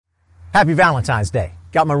Happy Valentine's Day.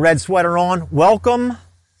 Got my red sweater on. Welcome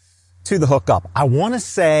to the hookup. I want to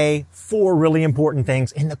say 4 really important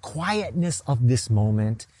things in the quietness of this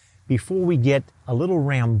moment before we get a little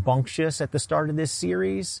rambunctious at the start of this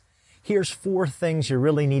series. Here's 4 things you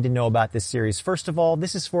really need to know about this series. First of all,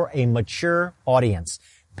 this is for a mature audience.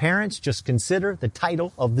 Parents, just consider the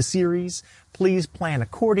title of the series. Please plan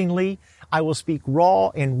accordingly. I will speak raw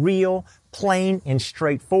and real, plain and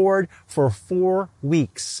straightforward for 4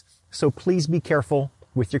 weeks. So please be careful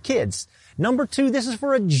with your kids. Number 2, this is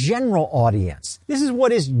for a general audience. This is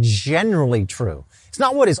what is generally true. It's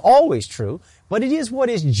not what is always true, but it is what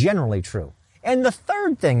is generally true. And the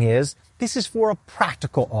third thing is, this is for a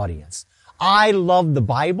practical audience. I love the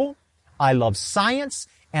Bible, I love science,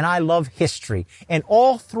 and I love history. And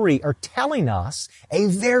all 3 are telling us a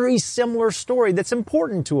very similar story that's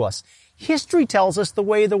important to us. History tells us the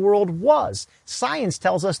way the world was. Science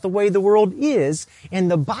tells us the way the world is.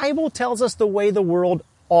 And the Bible tells us the way the world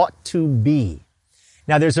ought to be.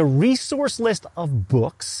 Now, there's a resource list of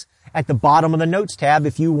books at the bottom of the notes tab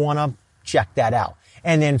if you want to check that out.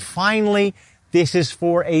 And then finally, this is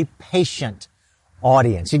for a patient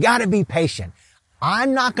audience. You got to be patient.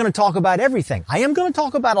 I'm not going to talk about everything. I am going to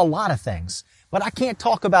talk about a lot of things, but I can't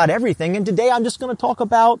talk about everything. And today I'm just going to talk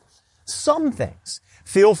about some things.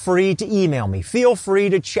 Feel free to email me. Feel free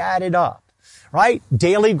to chat it up, right?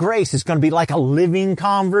 Daily Grace is going to be like a living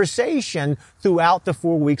conversation throughout the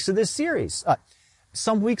 4 weeks of this series.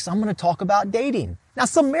 Some weeks I'm going to talk about dating. Now,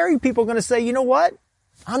 some married people are going to say, you know what?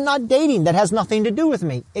 I'm not dating. That has nothing to do with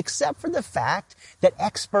me, except for the fact that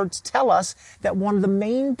experts tell us that one of the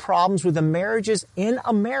main problems with the marriages in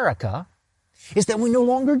America is that we no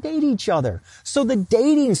longer date each other. So the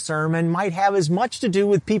dating sermon might have as much to do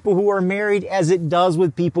with people who are married as it does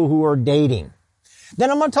with people who are dating.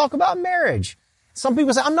 Then I'm going to talk about marriage. Some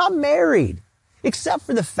people say, I'm not married, except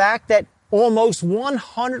for the fact that almost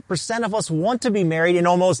 100% of us want to be married and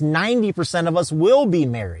almost 90% of us will be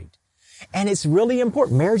married. And it's really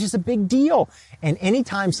important. Marriage is a big deal. And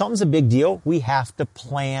anytime something's a big deal, we have to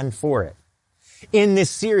plan for it. In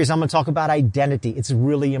this series, I'm going to talk about identity. It's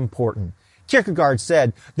really important. Kierkegaard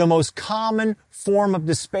said, the most common form of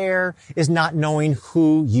despair is not knowing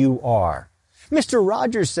who you are. Mr.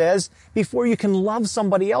 Rogers says, before you can love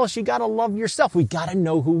somebody else, you got to love yourself. We got to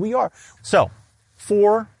know who we are. So,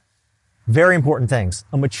 4 very important things.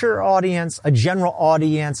 A mature audience, a general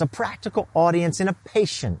audience, a practical audience, and a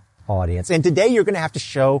patient audience. And today you're going to have to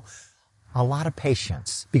show a lot of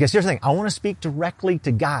patience. Because here's the thing, I want to speak directly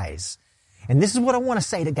to guys. And this is what I want to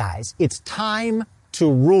say to guys. It's time to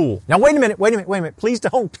rule. Now, wait a minute. Please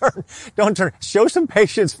don't turn. Show some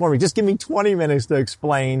patience for me. Just give me 20 minutes to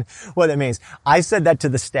explain what that means. I said that to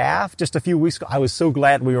the staff just a few weeks ago. I was so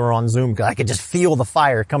glad we were on Zoom because I could just feel the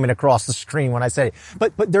fire coming across the screen when I said it.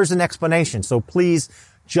 But there's an explanation. So please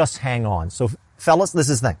just hang on. So fellas, this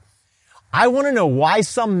is the thing. I want to know why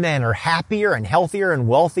some men are happier and healthier and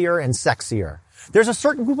wealthier and sexier. There's a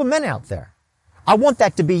certain group of men out there. I want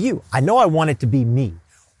that to be you. I know I want it to be me.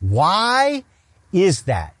 Why is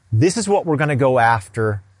that? This is what we're going to go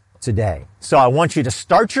after today. So I want you to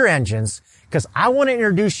start your engines because I want to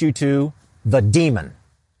introduce you to the demon.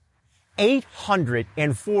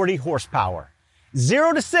 840 horsepower.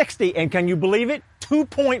 0 to 60, and can you believe it?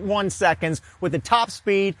 2.1 seconds with a top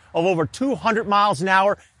speed of over 200 miles an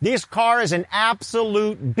hour. This car is an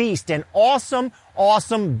absolute beast, an awesome,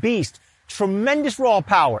 awesome beast. Tremendous raw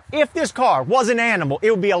power. If this car was an animal,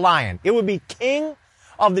 it would be a lion. It would be king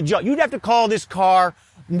of the jungle. You'd have to call this car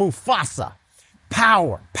Mufasa.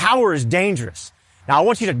 Power. Power is dangerous. Now, I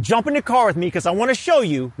want you to jump in the car with me because I want to show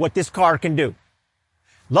you what this car can do.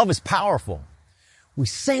 Love is powerful. We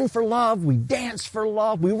sing for love. We dance for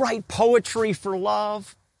love. We write poetry for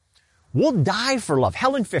love. We'll die for love.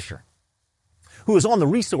 Helen Fisher, who is on the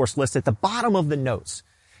resource list at the bottom of the notes,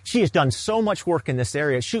 she has done so much work in this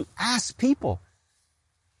area. She asks people,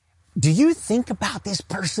 do you think about this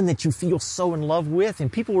person that you feel so in love with? And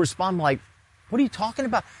people respond like, what are you talking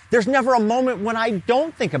about? There's never a moment when I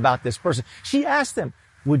don't think about this person. She asked them,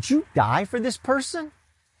 would you die for this person?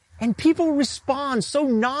 And people respond so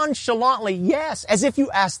nonchalantly, yes, as if you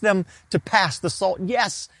asked them to pass the salt.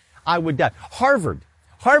 Yes, I would die. Harvard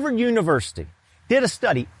University did a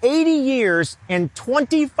study, 80 years and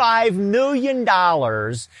 $25 million.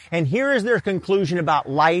 And here is their conclusion about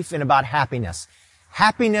life and about happiness.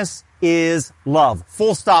 Happiness is love.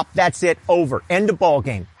 Full stop. That's it. Over. End of ball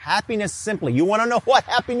game. Happiness simply. You want to know what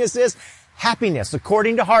happiness is? Happiness,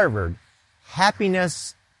 according to Harvard,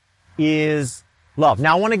 happiness is love.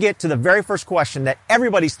 Now, I want to get to the very first question that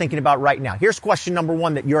everybody's thinking about right now. Here's question number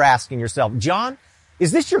 1 that you're asking yourself. John,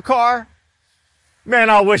 is this your car?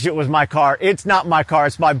 Man, I wish it was my car. It's not my car.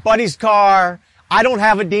 It's my buddy's car. I don't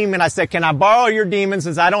have a demon. I said, can I borrow your demon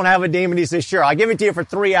since I don't have a demon? He says, sure, I'll give it to you for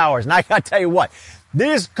 3 hours. And I gotta tell you what,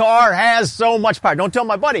 this car has so much power. Don't tell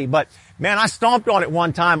my buddy, but man, I stomped on it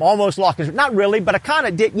one time, almost lost control. Not really, but I kind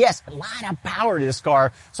of did. Yes, a lot of power to this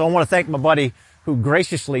car. So I want to thank my buddy who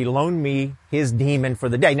graciously loaned me his demon for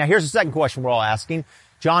the day. Now here's the second question we're all asking.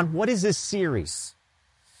 John, what is this series?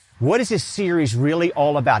 What is this series really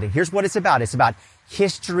all about? And here's what it's about. It's about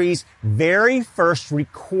history's very first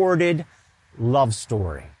recorded love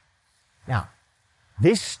story. Now,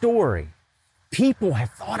 this story, people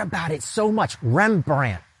have thought about it so much.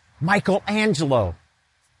 Rembrandt, Michelangelo,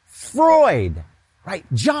 Freud, right?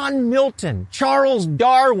 John Milton, Charles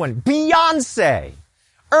Darwin, Beyonce,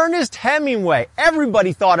 Ernest Hemingway.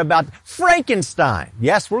 Everybody thought about Frankenstein.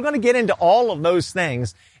 Yes, we're going to get into all of those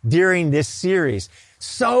things during this series.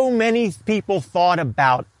 So many people thought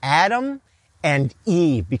about Adam and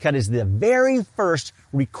Eve because it's the very first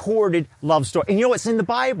recorded love story. And you know, it's in the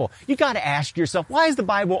Bible. You got to ask yourself, why is the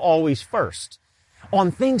Bible always first? On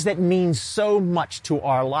things that mean so much to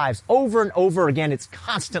our lives. Over and over again, it's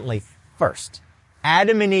constantly first.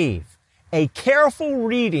 Adam and Eve. A careful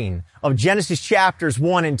reading of Genesis chapters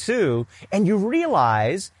 1 and 2, and you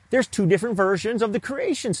realize there's two different versions of the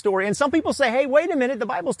creation story. And some people say, hey, wait a minute, the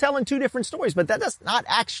Bible's telling two different stories, but that's not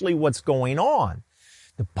actually what's going on.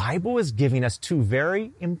 The Bible is giving us two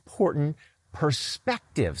very important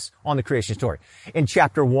perspectives on the creation story. In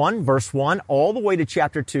chapter 1, verse 1, all the way to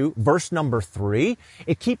chapter 2, verse number 3,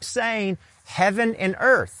 it keeps saying heaven and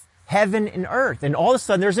earth, heaven and earth. And all of a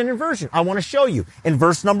sudden there's an inversion. I want to show you. In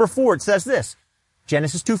verse number 4, it says this,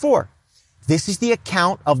 Genesis 2:4. This is the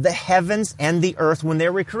account of the heavens and the earth when they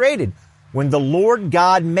were created. When the Lord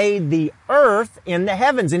God made the earth and the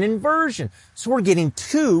heavens, an inversion. So we're getting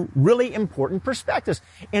two really important perspectives.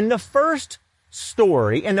 In the first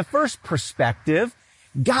story, in the first perspective,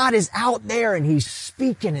 God is out there and He's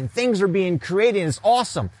speaking and things are being created and it's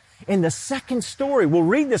awesome. In the second story, we'll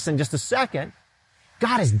read this in just a second,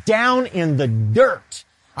 God is down in the dirt.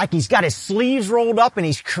 Like He's got His sleeves rolled up and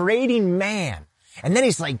He's creating man. And then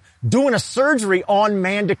He's like doing a surgery on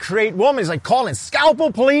man to create woman. He's like calling,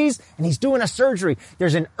 scalpel please. And He's doing a surgery.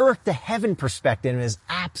 There's an earth to heaven perspective and it is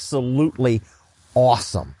absolutely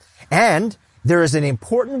awesome. And there is an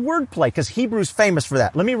important wordplay because Hebrew's famous for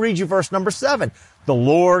that. Let me read you verse number 7. The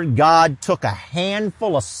Lord God took a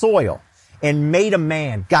handful of soil and made a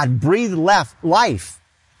man. God breathed life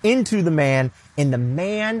into the man and the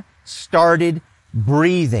man started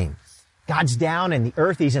breathing. God's down in the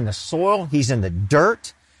earth. He's in the soil. He's in the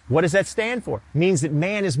dirt. What does that stand for? It means that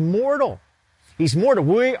man is mortal. He's mortal.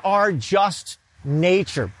 We are just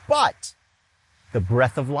nature, but the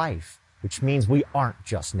breath of life, which means we aren't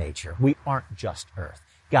just nature. We aren't just earth.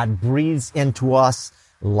 God breathes into us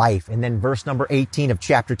life. And then verse number 18 of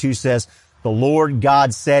chapter 2 says, the Lord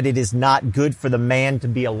God said, it is not good for the man to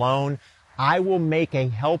be alone. I will make a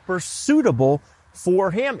helper suitable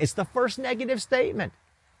for him. It's the first negative statement.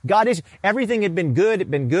 Everything had been good,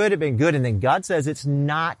 and then God says it's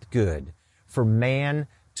not good for man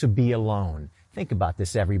to be alone. Think about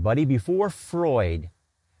this, everybody. Before Freud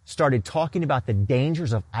started talking about the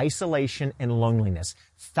dangers of isolation and loneliness,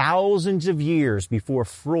 thousands of years before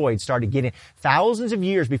Freud started thousands of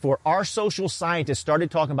years before our social scientists started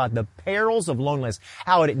talking about the perils of loneliness,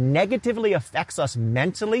 how it negatively affects us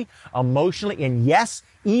mentally, emotionally, and yes,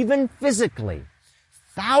 even physically.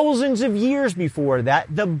 Thousands of years before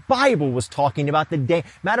that, the Bible was talking about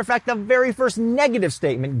matter of fact, the very first negative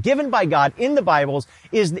statement given by God in the Bible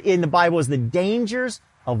is the dangers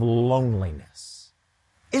of loneliness.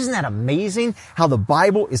 Isn't that amazing how the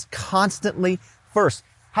Bible is constantly first?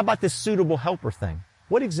 How about this suitable helper thing?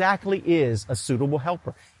 What exactly is a suitable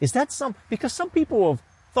helper? Is that because some people have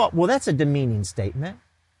thought, well, that's a demeaning statement.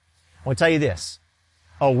 I want to tell you this.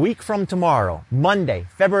 A week from tomorrow, Monday,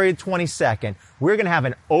 February 22nd, we're going to have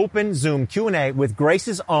an open Zoom Q&A with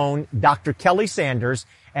Grace's own Dr. Kelly Sanders,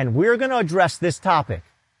 and we're going to address this topic.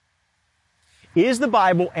 Is the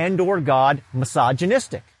Bible and/or God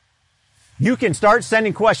misogynistic? You can start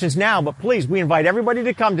sending questions now, but please, we invite everybody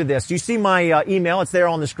to come to this. You see my email. It's there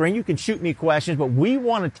on the screen. You can shoot me questions, but we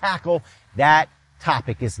want to tackle that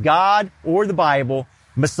topic. Is God or the Bible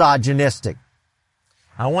misogynistic?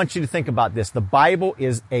 I want you to think about this. The Bible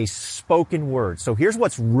is a spoken word. So here's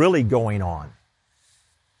what's really going on.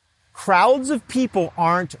 Crowds of people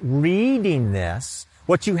aren't reading this.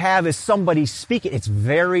 What you have is somebody speaking. It's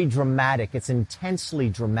very dramatic. It's intensely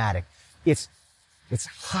dramatic. It's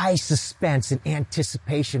high suspense and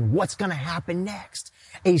anticipation. What's going to happen next?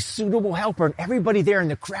 A suitable helper. And everybody there in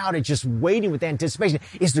the crowd is just waiting with anticipation.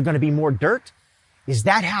 Is there going to be more dirt? Is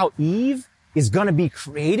that how Eve is going to be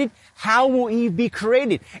created? How will Eve be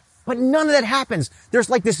created? But none of that happens. There's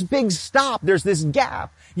like this big stop. There's this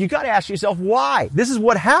gap. You got to ask yourself why. This is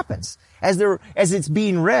what happens as it's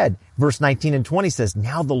being read. Verse 19 and 20 says,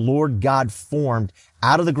 now the Lord God formed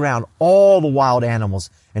out of the ground all the wild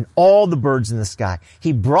animals and all the birds in the sky.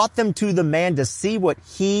 He brought them to the man to see what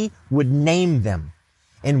he would name them.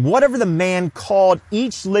 And whatever the man called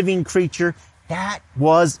each living creature, that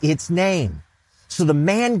was its name. So the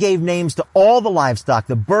man gave names to all the livestock,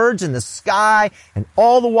 the birds in the sky, and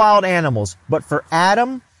all the wild animals. But for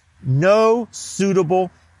Adam, no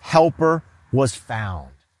suitable helper was found.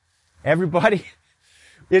 Everybody,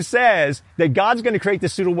 it says that God's going to create the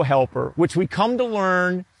suitable helper, which we come to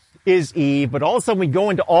learn is Eve, but all of a sudden we go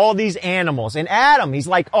into all these animals. And Adam, he's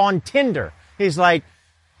like on Tinder. He's like,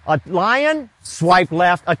 a lion, swipe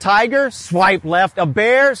left. A tiger, swipe left. A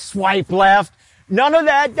bear, swipe left. None of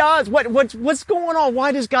that does. What's going on?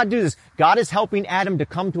 Why does God do this? God is helping Adam to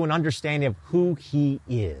come to an understanding of who he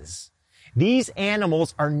is. These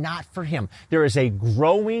animals are not for him. There is a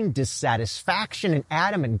growing dissatisfaction in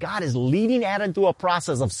Adam, and God is leading Adam through a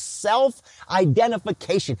process of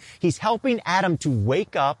self-identification. He's helping Adam to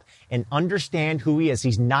wake up and understand who he is.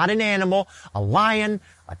 He's not an animal. A lion,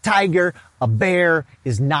 a tiger, a bear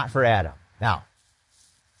is not for Adam. Now,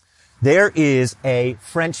 there is a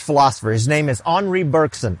French philosopher. His name is Henri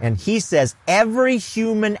Bergson, and he says every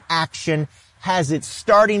human action has its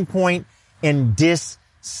starting point in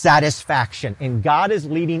dissatisfaction. And God is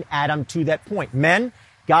leading Adam to that point. Men,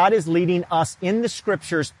 God is leading us in the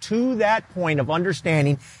scriptures to that point of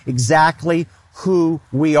understanding exactly who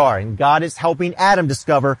we are. And God is helping Adam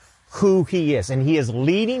discover who he is. And he is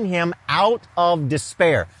leading him out of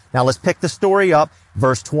despair. Now let's pick the story up.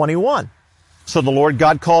 Verse 21. So the Lord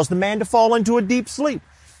God caused the man to fall into a deep sleep.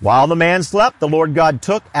 While the man slept, the Lord God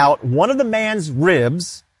took out one of the man's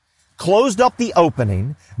ribs, closed up the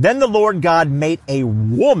opening. Then the Lord God made a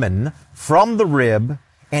woman from the rib,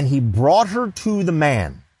 and he brought her to the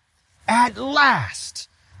man. At last,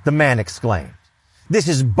 the man exclaimed, this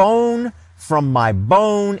is bone from my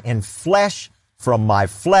bone and flesh from my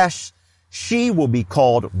flesh. She will be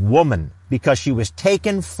called woman because she was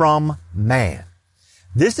taken from man.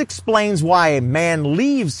 This explains why a man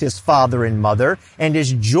leaves his father and mother and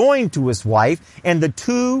is joined to his wife, and the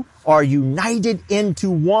two are united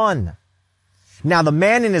into one. Now the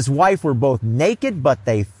man and his wife were both naked, but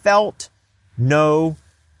they felt no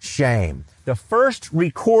shame. The first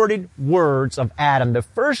recorded words of Adam, the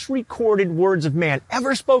first recorded words of man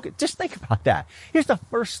ever spoken. Just think about that. Here's the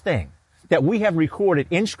first thing that we have recorded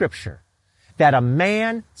in Scripture that a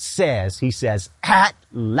man says. He says, at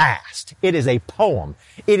last. It is a poem.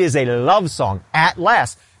 It is a love song. At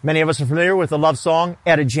last. Many of us are familiar with the love song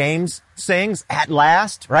Etta James sings, At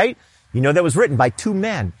Last, right? You know that was written by two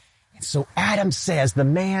men. And so Adam says, the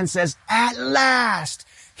man says, at last.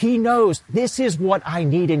 He knows this is what I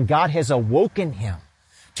need, and God has awoken him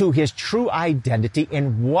to his true identity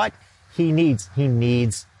and what he needs. He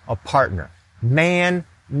needs a partner. Man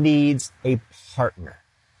needs a partner.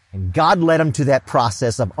 And God led him to that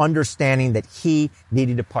process of understanding that he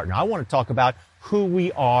needed a partner. I want to talk about who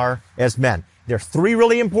we are as men. There are three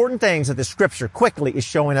really important things that the scripture quickly is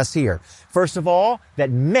showing us here. First of all, that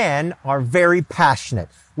men are very passionate.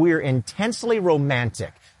 We are intensely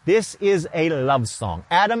romantic. This is a love song.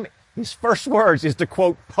 Adam, his first words is to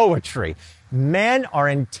quote poetry. Men are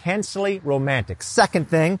intensely romantic. Second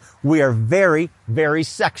thing, we are very, very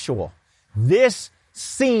sexual. This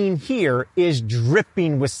scene here is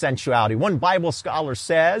dripping with sensuality. One Bible scholar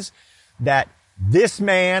says that this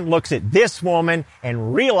man looks at this woman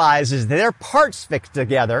and realizes that their parts fit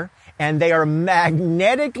together and they are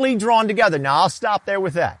magnetically drawn together. Now, I'll stop there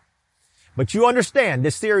with that. But you understand,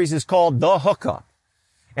 this series is called The Hookup.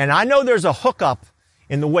 And I know there's a hookup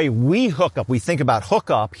in the way we hook up. We think about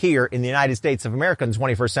hookup here in the United States of America in the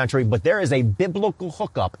 21st century, but there is a biblical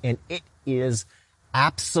hookup, and it is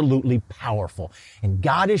absolutely powerful. And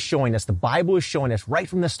God is showing us, the Bible is showing us right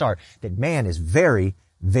from the start that man is very,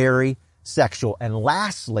 very sexual. And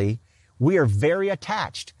lastly, we are very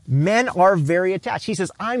attached. Men are very attached. He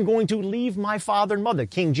says, I'm going to leave my father and mother.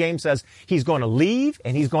 King James says he's going to leave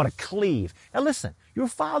and he's going to cleave. Now listen, your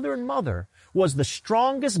father and mother was the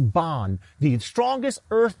strongest bond, the strongest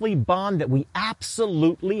earthly bond that we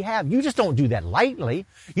absolutely have. You just don't do that lightly.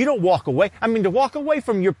 You don't walk away. I mean, to walk away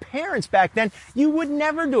from your parents back then, you would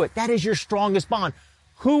never do it. That is your strongest bond.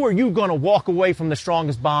 Who are you going to walk away from the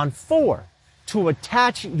strongest bond for? To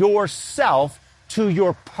attach yourself to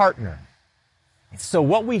your partner. So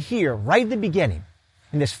what we hear right at the beginning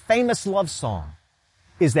in this famous love song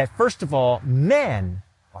is that, first of all, men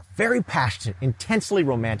are very passionate, intensely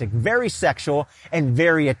romantic, very sexual, and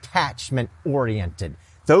very attachment-oriented.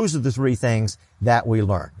 Those are the three things that we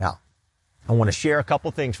learn. Now, I want to share a couple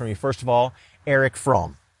things from you. First of all, Erich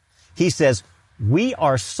Fromm. He says, we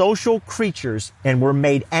are social creatures and we're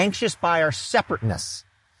made anxious by our separateness.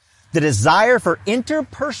 The desire for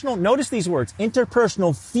interpersonal, notice these words,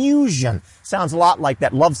 interpersonal fusion. Sounds a lot like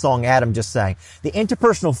that love song Adam just sang. The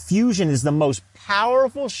interpersonal fusion is the most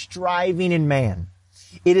powerful striving in man.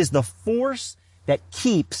 It is the force that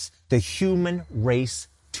keeps the human race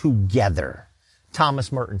together.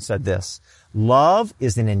 Thomas Merton said this, love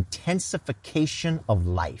is an intensification of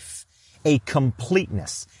life, a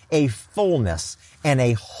completeness, a fullness, and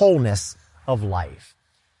a wholeness of life.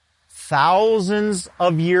 Thousands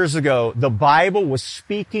of years ago, the Bible was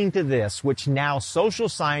speaking to this, which now social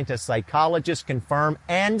scientists, psychologists confirm,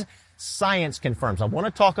 and science confirms. I want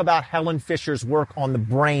to talk about Helen Fisher's work on the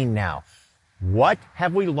brain now. What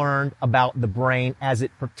have we learned about the brain as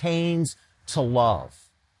it pertains to love?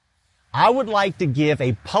 I would like to give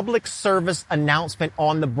a public service announcement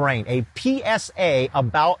on the brain, a PSA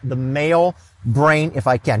about the male brain if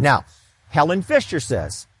I can. Now, Helen Fisher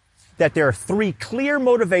says that there are three clear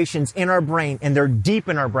motivations in our brain, and they're deep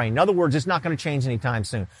in our brain. In other words, it's not going to change anytime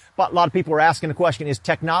soon. But a lot of people are asking the question, is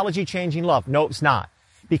technology changing love? No, it's not.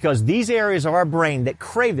 Because these areas of our brain that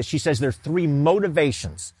crave this, she says there are three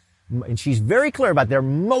motivations. And she's very clear about their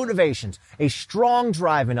motivations, a strong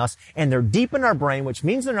drive in us, and they're deep in our brain, which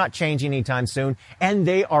means they're not changing anytime soon, and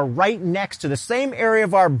they are right next to the same area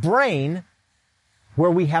of our brain where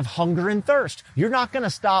we have hunger and thirst. You're not going to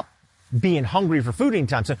stop being hungry for food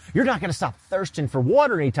anytime soon. You're not going to stop thirsting for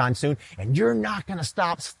water anytime soon, and you're not going to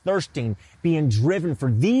stop thirsting, being driven for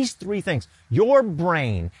these three things. Your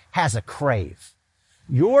brain has a crave.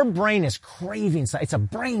 Your brain is craving. It's a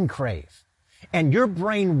brain crave. And your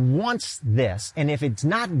brain wants this, and if it's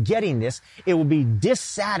not getting this, it will be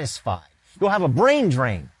dissatisfied. You'll have a brain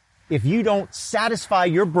drain if you don't satisfy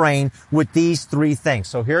your brain with these three things.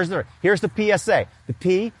 So here's the PSA. The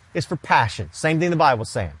P is for passion. Same thing the Bible's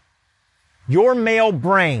saying. Your male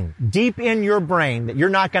brain, deep in your brain that you're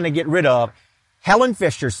not going to get rid of, Helen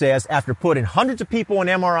Fisher says, after putting hundreds of people in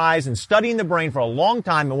MRIs and studying the brain for a long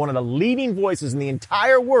time, and one of the leading voices in the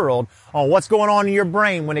entire world on what's going on in your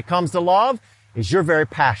brain when it comes to love, is you're very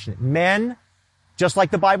passionate. Men, just like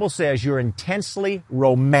the Bible says, you're intensely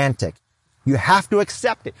romantic. You have to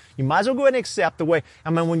accept it. You might as well go ahead and accept the way,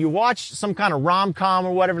 when you watch some kind of rom-com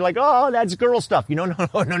or whatever, like, oh, that's girl stuff.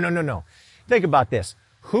 No. Think about this.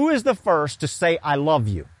 Who is the first to say, I love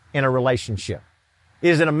you in a relationship?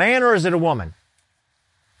 Is it a man or is it a woman?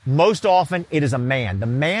 Most often, it is a man. The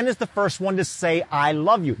man is the first one to say, I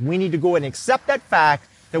love you. We need to go ahead and accept that fact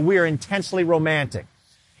that we are intensely romantic.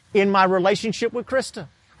 In my relationship with Krista,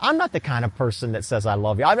 I'm not the kind of person that says I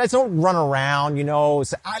love you. I just don't run around,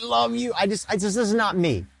 say, I love you. this is not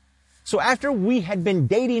me. So after we had been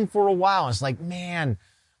dating for a while, I was like, man,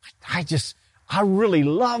 I really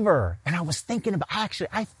love her. And I was thinking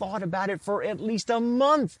I thought about it for at least a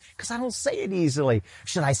month because I don't say it easily.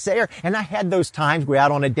 Should I say her? And I had those times we're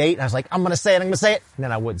out on a date and I was like, I'm going to say it. And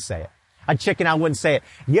then I wouldn't say it. I'd chicken. I wouldn't say it.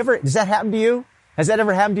 Does that happen to you? Has that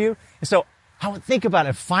ever happened to you? And so I would think about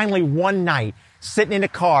it. Finally, one night, sitting in a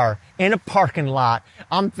car, in a parking lot,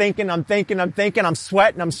 I'm thinking, I'm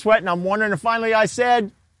sweating, I'm wondering, and finally I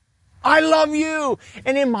said, I love you.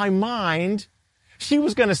 And in my mind, she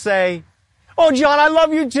was going to say, oh, John, I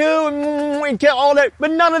love you too, and all that.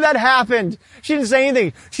 But none of that happened. She didn't say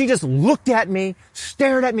anything. She just looked at me,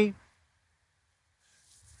 stared at me.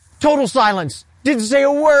 Total silence. Didn't say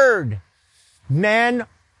a word. Men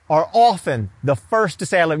are often the first to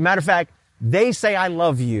say I love you. Matter of fact, they say I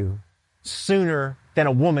love you sooner than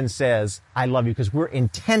a woman says I love you because we're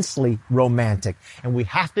intensely romantic and we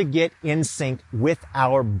have to get in sync with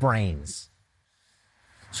our brains.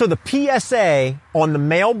 So the PSA on the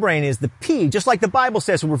male brain is the P, just like the Bible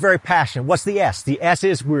says, we're very passionate. What's the S? The S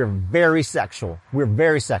is we're very sexual. We're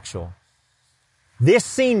very sexual. This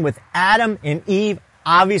scene with Adam and Eve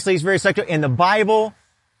obviously is very sexual. In the Bible,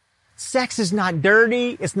 sex is not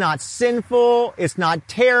dirty. It's not sinful. It's not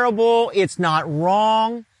terrible. It's not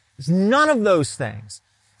wrong. It's none of those things.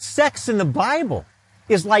 Sex in the Bible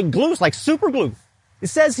is like glue. It's like super glue. It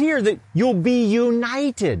says here that you'll be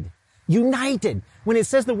united. United. When it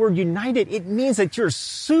says the word united, it means that you're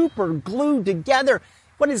super glued together.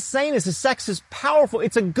 What it's saying is the sex is powerful.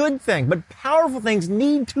 It's a good thing, but powerful things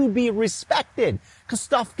need to be respected because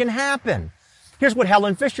stuff can happen. Here's what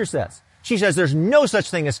Helen Fisher says. She says there's no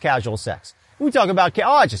such thing as casual sex. We talk about,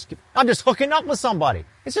 I'm just hooking up with somebody.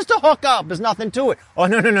 It's just a hookup. There's nothing to it. Oh,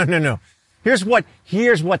 no. Here's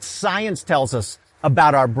what science tells us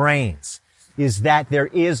about our brains is that there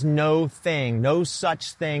is no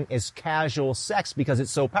such thing as casual sex because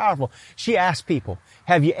it's so powerful. She asked people,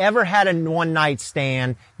 have you ever had a one-night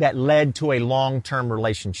stand that led to a long-term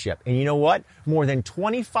relationship? And you know what? More than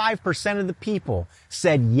 25% of the people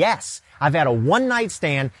said, yes, I've had a one-night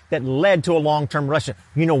stand that led to a long-term relationship.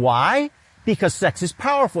 You know why? Because sex is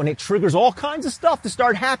powerful and it triggers all kinds of stuff to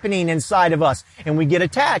start happening inside of us. And we get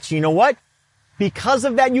attached. You know what? Because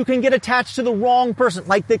of that, you can get attached to the wrong person,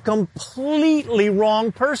 like the completely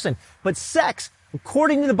wrong person. But sex,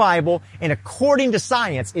 according to the Bible and according to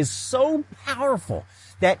science, is so powerful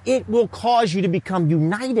that it will cause you to become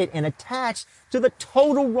united and attached to the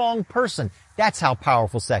total wrong person. That's how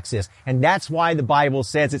powerful sex is. And that's why the Bible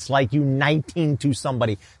says it's like uniting to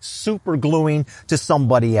somebody, super gluing to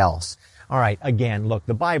somebody else. All right, again, look,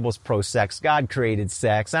 the Bible's pro-sex. God created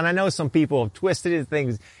sex. And I know some people have twisted it,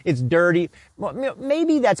 things, it's dirty. Well,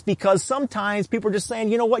 maybe that's because sometimes people are just saying,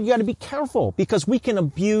 you know what, you got to be careful because we can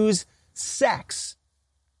abuse sex.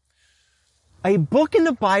 A book in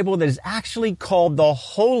the Bible that is actually called the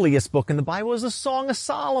holiest book in the Bible is the Song of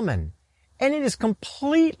Solomon. And it is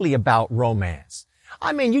completely about romance.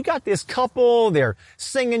 I mean, you got this couple, they're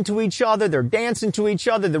singing to each other, they're dancing to each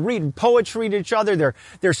other, they're reading poetry to each other,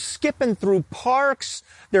 they're skipping through parks,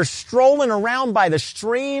 they're strolling around by the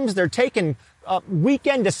streams, they're taking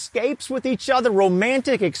weekend escapes with each other,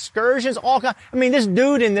 romantic excursions, all kinds. I mean, this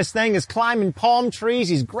dude in this thing is climbing palm trees,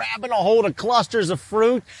 he's grabbing a hold of clusters of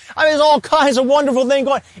fruit. I mean, there's all kinds of wonderful things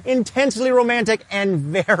going, intensely romantic and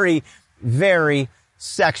very, very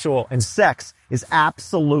sexual. And sex is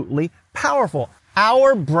absolutely powerful.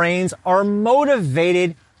 Our brains are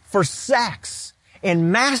motivated for sex,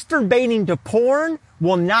 and masturbating to porn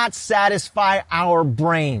will not satisfy our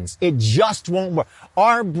brains. It just won't work.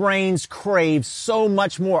 Our brains crave so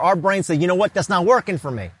much more. Our brains say, you know what? That's not working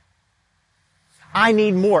for me. I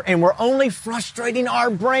need more. And we're only frustrating our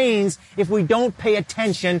brains if we don't pay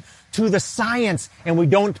attention to the science and we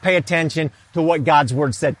don't pay attention to what God's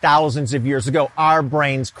Word said thousands of years ago. Our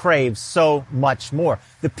brains crave so much more.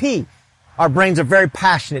 The P, our brains are very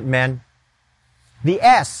passionate, men. The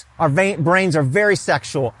S, our brains are very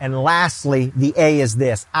sexual. And lastly, the A is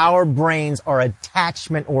this. Our brains are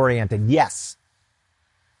attachment oriented. Yes.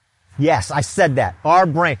 Yes, I said that. Our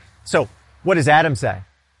brain. So what does Adam say?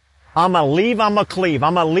 I'm going to leave, I'm going to cleave.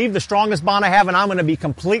 I'm going to leave the strongest bond I have and I'm going to be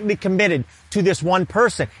completely committed to this one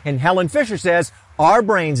person. And Helen Fisher says, our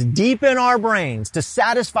brains, deep in our brains, to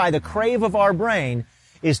satisfy the crave of our brain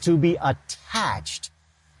is to be attached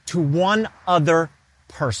to one other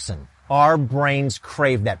person. Our brains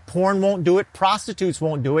crave that. Porn won't do it, prostitutes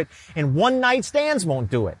won't do it, and one-night stands won't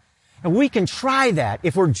do it. And we can try that.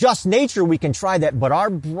 If we're just nature, we can try that. But our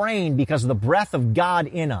brain, because of the breath of God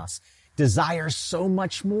in us, desires so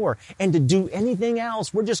much more. And to do anything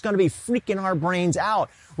else, we're just going to be freaking our brains out.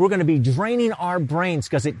 We're going to be draining our brains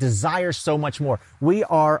because it desires so much more. We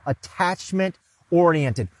are attachment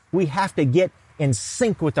oriented. We have to get in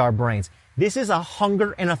sync with our brains. This is a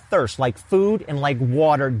hunger and a thirst, like food and like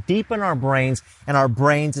water, deep in our brains, and our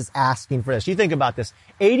brains is asking for this. You think about this.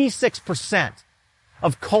 86%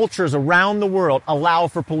 of cultures around the world allow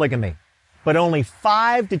for polygamy, but only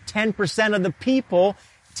 5 to 10% of the people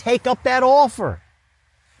take up that offer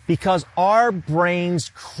because our brains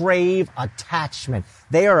crave attachment.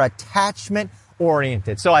 They are attachment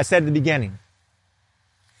oriented. So I said at the beginning,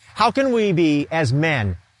 how can we be, as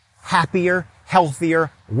men, happier, healthier,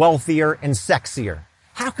 wealthier, and sexier?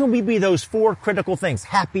 How can we be those 4 critical things?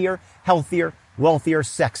 Happier, healthier, wealthier,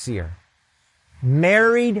 sexier.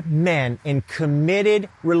 Married men in committed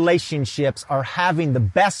relationships are having the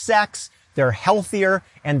best sex, they're healthier,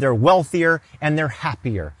 and they're wealthier, and they're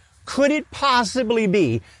happier. Could it possibly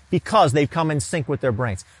be because they've come in sync with their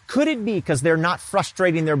brains? Could it be because they're not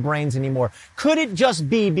frustrating their brains anymore? Could it just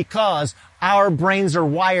be because our brains are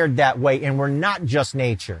wired that way and we're not just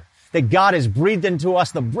nature? That God has breathed into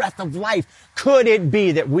us the breath of life. Could it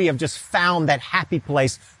be that we have just found that happy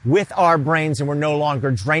place with our brains and we're no longer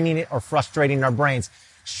draining it or frustrating our brains?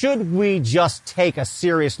 Should we just take a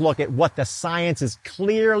serious look at what the science is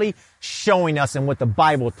clearly showing us and what the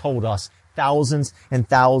Bible told us thousands and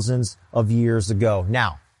thousands of years ago?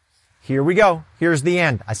 Now, here we go. Here's the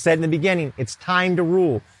end. I said in the beginning, it's time to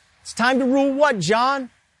rule. It's time to rule what,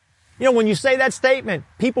 John? You know, when you say that statement,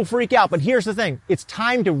 people freak out. But here's the thing. It's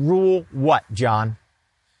time to rule what, John?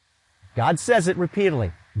 God says it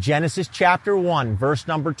repeatedly. Genesis chapter 1, verse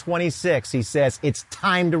number 26. He says, it's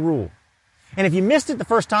time to rule. And if you missed it the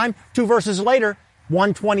first time, 2 verses later,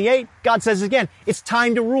 1:28, God says again, it's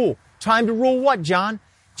time to rule. Time to rule what, John?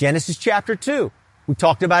 Genesis chapter 2. We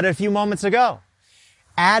talked about it a few moments ago.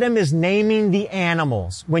 Adam is naming the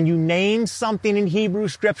animals. When you name something in Hebrew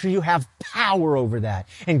scripture, you have power over that.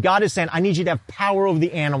 And God is saying, I need you to have power over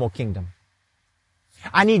the animal kingdom.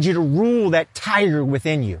 I need you to rule that tiger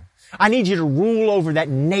within you. I need you to rule over that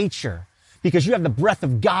nature because you have the breath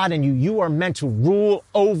of God in you. You are meant to rule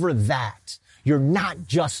over that. You're not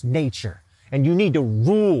just nature, and you need to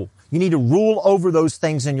rule. You need to rule over those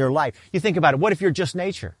things in your life. You think about it. What if you're just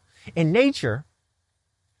nature? In nature,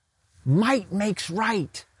 might makes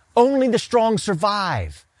right. Only the strong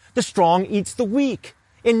survive. The strong eats the weak.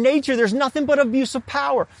 In nature, there's nothing but abuse of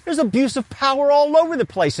power. There's abuse of power all over the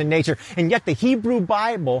place in nature. And yet the Hebrew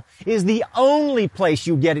Bible is the only place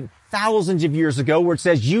you get it thousands of years ago where it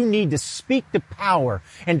says you need to speak to power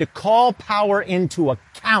and to call power into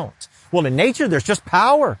account. Well, in nature, there's just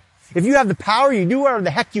power. If you have the power, you do whatever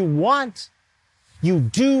the heck you want. You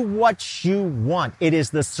do what you want. It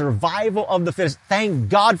is the survival of the fittest. Thank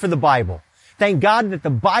God for the Bible. Thank God that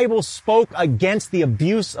the Bible spoke against the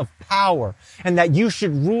abuse of power and that you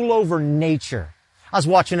should rule over nature. I was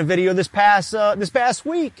watching a video this past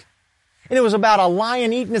week, and it was about a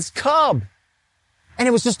lion eating its cub. And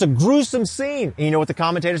it was just a gruesome scene. And you know what the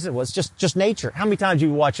commentator said? Well, it's just nature. How many times do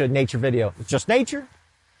you watch a nature video? It's just nature.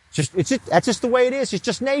 That's just the way it is. It's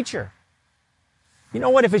just nature. You know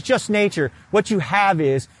what? If it's just nature, what you have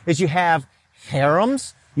is you have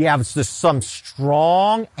harems. You have some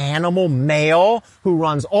strong animal male who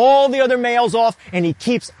runs all the other males off, and he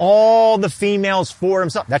keeps all the females for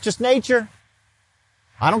himself. That's just nature.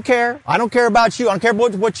 I don't care. I don't care about you. I don't care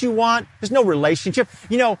about what you want. There's no relationship.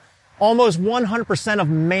 You know, almost 100% of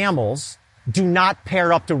mammals do not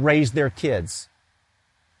pair up to raise their kids.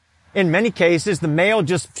 In many cases, the male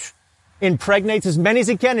just impregnates as many as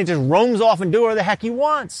he can and just roams off and do whatever the heck he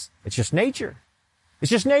wants. It's just nature. It's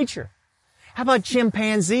just nature. How about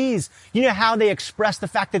chimpanzees? You know how they express the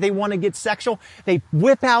fact that they want to get sexual? They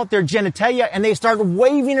whip out their genitalia and they start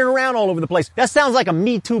waving it around all over the place. That sounds like a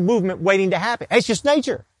Me Too movement waiting to happen. It's just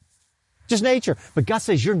nature. Just nature. But God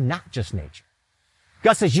says you're not just nature.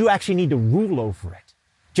 God says you actually need to rule over it.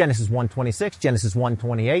 Genesis 1:26, Genesis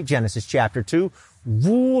 1:28, Genesis chapter 2.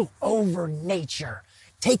 Rule over nature.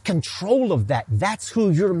 Take control of that. That's who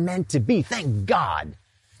you're meant to be. Thank God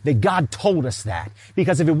that God told us that.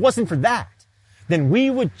 Because if it wasn't for that, then we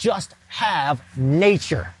would just have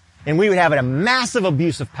nature. And we would have a massive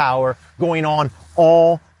abuse of power going on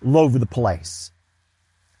all over the place.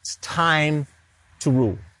 It's time to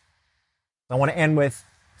rule. I want to end with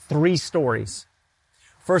 3 stories.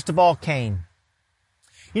 First of all, Cain.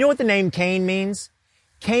 You know what the name Cain means?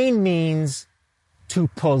 Cain means to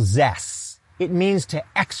possess. It means to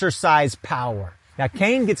exercise power. Now,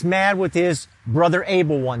 Cain gets mad with his brother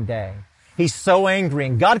Abel one day. He's so angry,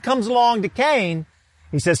 and God comes along to Cain.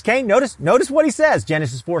 He says, Cain, notice what he says,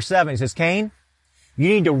 Genesis 4:7. He says, Cain, you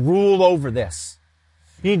need to rule over this.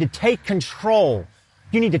 You need to take control.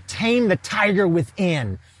 You need to tame the tiger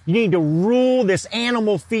within. You need to rule this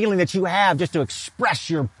animal feeling that you have just to express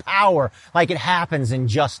your power like it happens in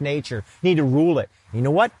just nature. You need to rule it. You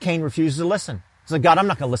know what? Cain refuses to listen. He's like, God, I'm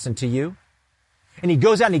not going to listen to you. And he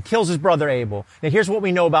goes out and he kills his brother Abel. Now, here's what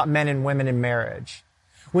we know about men and women in marriage.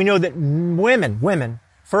 We know that women,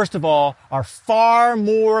 first of all, are far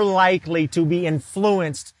more likely to be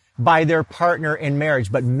influenced by their partner in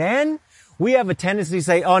marriage. But men, we have a tendency to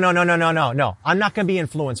say, oh, no. I'm not going to be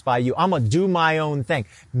influenced by you. I'm going to do my own thing.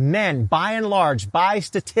 Men, by and large, by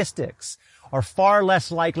statistics, are far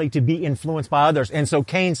less likely to be influenced by others. And so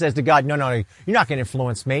Cain says to God, no, you're not going to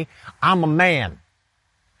influence me. I'm a man.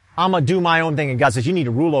 I'm going to do my own thing. And God says, you need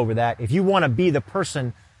to rule over that. If you want to be the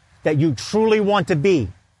person that you truly want to be,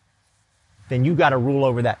 then you got to rule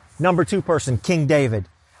over that. Number 2 person, King David.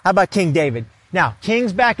 How about King David? Now,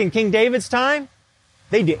 kings back in King David's time,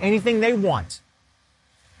 they did anything they want.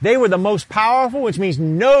 They were the most powerful, which means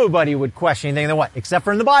nobody would question anything they want, except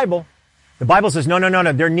for in the Bible. The Bible says, no.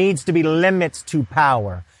 There needs to be limits to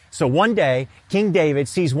power. So one day, King David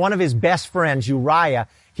sees one of his best friends, Uriah.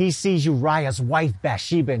 He sees Uriah's wife,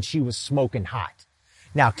 Bathsheba, and she was smoking hot.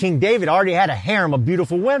 Now, King David already had a harem of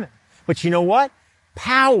beautiful women. But you know what?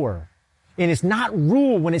 Power. And it's not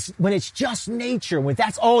rule when it's just nature. When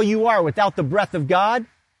that's all you are without the breath of God,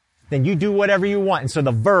 then you do whatever you want. And so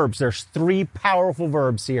the verbs, there's 3 powerful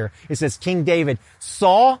verbs here. It says King David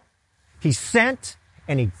saw, he sent,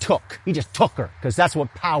 and he took. He just took her because that's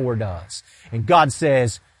what power does. And God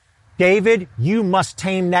says, David, you must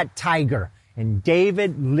tame that tiger. And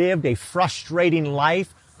David lived a frustrating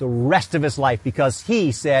life the rest of his life because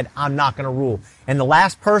he said, I'm not going to rule. And the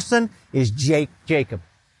last person is Jacob.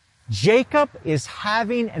 Jacob is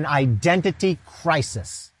having an identity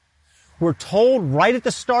crisis. We're told right at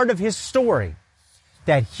the start of his story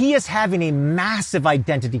that he is having a massive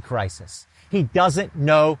identity crisis. He doesn't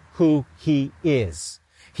know who he is.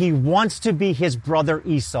 He wants to be his brother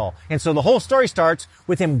Esau. And so the whole story starts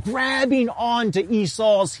with him grabbing onto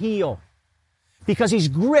Esau's heel because he's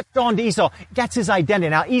gripped onto Esau. That's his identity.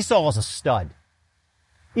 Now, Esau is a stud.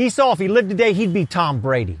 Esau, if he lived today, he'd be Tom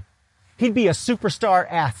Brady. He'd be a superstar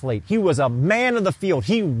athlete. He was a man of the field.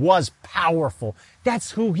 He was powerful.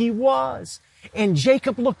 That's who he was. And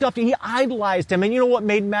Jacob looked up to him. He idolized him. And you know what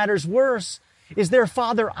made matters worse is their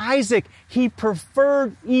father Isaac. He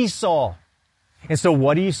preferred Esau. And so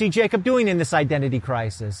what do you see Jacob doing in this identity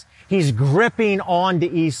crisis? He's gripping onto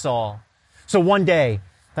Esau. So one day,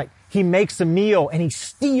 he makes a meal and he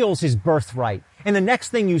steals his birthright. And the next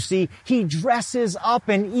thing you see, he dresses up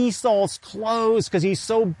in Esau's clothes because he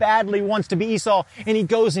so badly wants to be Esau. And he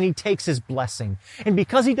goes and he takes his blessing. And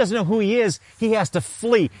because he doesn't know who he is, he has to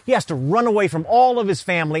flee. He has to run away from all of his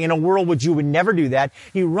family in a world which you would never do that.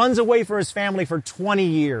 He runs away from his family for 20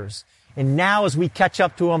 years. And now as we catch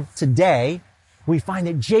up to him today, we find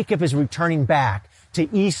that Jacob is returning back to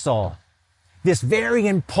Esau. This very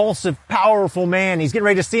impulsive, powerful man. He's getting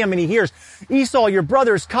ready to see him and he hears, Esau, your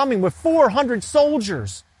brother is coming with 400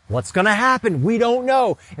 soldiers. What's going to happen? We don't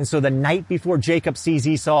know. And so the night before Jacob sees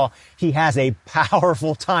Esau, he has a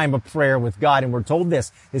powerful time of prayer with God. And we're told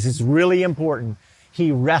this is really important.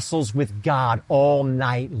 He wrestles with God all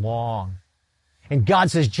night long. And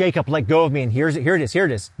God says, Jacob, let go of me. And here it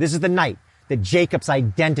is. This is the night that Jacob's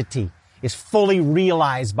identity is fully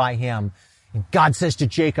realized by him. And God says to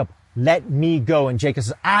Jacob, let me go. And Jacob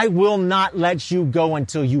says, I will not let you go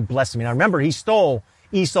until you bless me. Now remember, he stole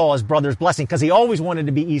Esau, his brother's blessing, because he always wanted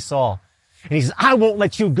to be Esau. And he says, I won't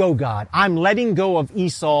let you go, God. I'm letting go of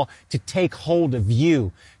Esau to take hold of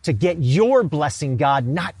you, to get your blessing, God,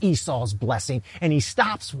 not Esau's blessing. And he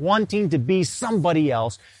stops wanting to be somebody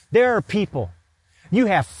else. There are people. You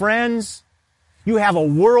have friends. You have a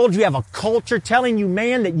world. You have a culture telling you,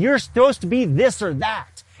 man, that you're supposed to be this or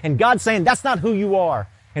that. And God's saying, that's not who you are.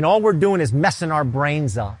 And all we're doing is messing our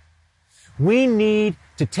brains up. We need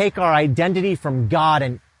to take our identity from God.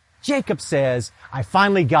 And Jacob says, I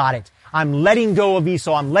finally got it. I'm letting go of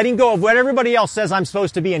Esau. I'm letting go of what everybody else says I'm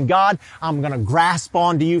supposed to be. And God, I'm going to grasp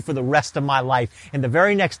onto you for the rest of my life. And the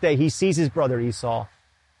very next day, he sees his brother Esau.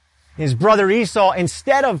 His brother Esau,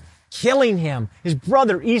 instead of killing him, his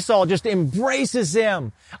brother Esau just embraces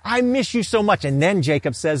him. I miss you so much. And then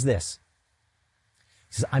Jacob says this.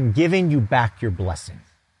 He says, I'm giving you back your blessing.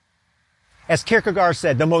 As Kierkegaard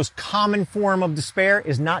said, the most common form of despair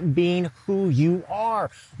is not being who you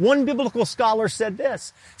are. One biblical scholar said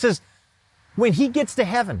this, says, when he gets to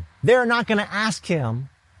heaven, they're not going to ask him,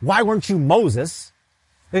 why weren't you Moses?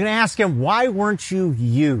 They're going to ask him, why weren't you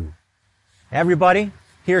you? Everybody,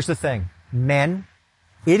 here's the thing. Men,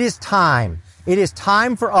 it is time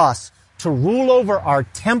for us to rule over our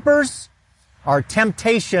tempers, our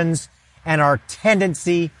temptations, and our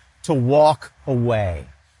tendency to walk away.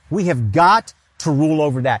 We have got to rule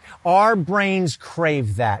over that. Our brains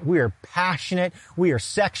crave that. We are passionate, we are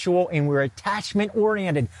sexual, and we're attachment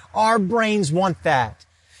oriented. Our brains want that.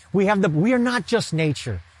 We are not just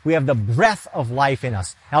nature. We have the breath of life in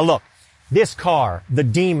us. Now look, this car, the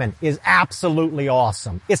Demon, is absolutely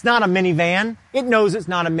awesome. It's not a minivan. It knows it's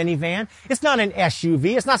not a minivan. It's not an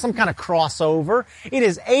SUV. It's not some kind of crossover. It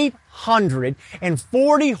is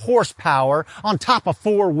 840 horsepower on top of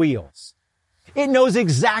four wheels. It knows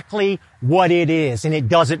exactly what it is, and it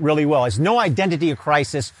does it really well. There's no identity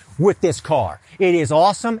crisis with this car. It is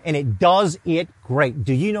awesome, and it does it great.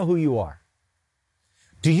 Do you know who you are?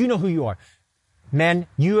 Do you know who you are? Men,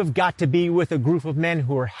 you have got to be with a group of men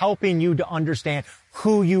who are helping you to understand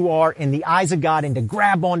who you are in the eyes of God and to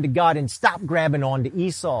grab onto God and stop grabbing onto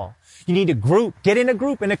Esau. You need a group. Get in a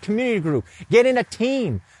group, in a community group. Get in a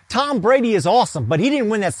team. Tom Brady is awesome, but he didn't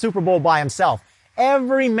win that Super Bowl by himself.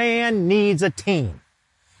 Every man needs a team.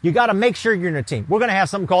 You got to make sure you're in a team. We're going to have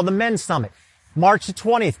something called the Men's Summit. March the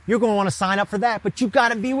 20th. You're going to want to sign up for that, but you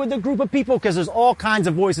got to be with a group of people because there's all kinds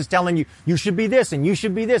of voices telling you, you should be this and you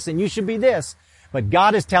should be this and you should be this. But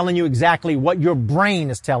God is telling you exactly what your brain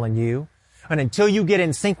is telling you. And until you get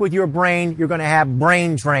in sync with your brain, you're going to have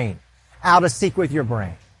brain drain. Out of sync with your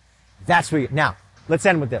brain. That's where now, let's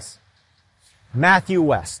end with this. Matthew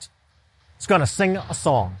West is going to sing a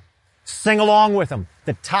song. Sing along with him.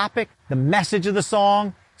 The topic, the message of the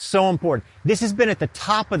song, so important. This has been at the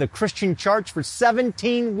top of the Christian charts for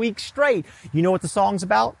 17 weeks straight. You know what the song's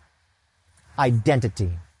about?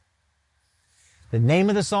 Identity. The name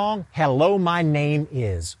of the song, Hello, My Name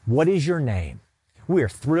Is. What is your name? We are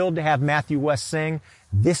thrilled to have Matthew West sing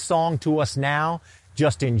this song to us now.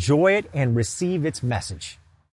 Just enjoy it and receive its message.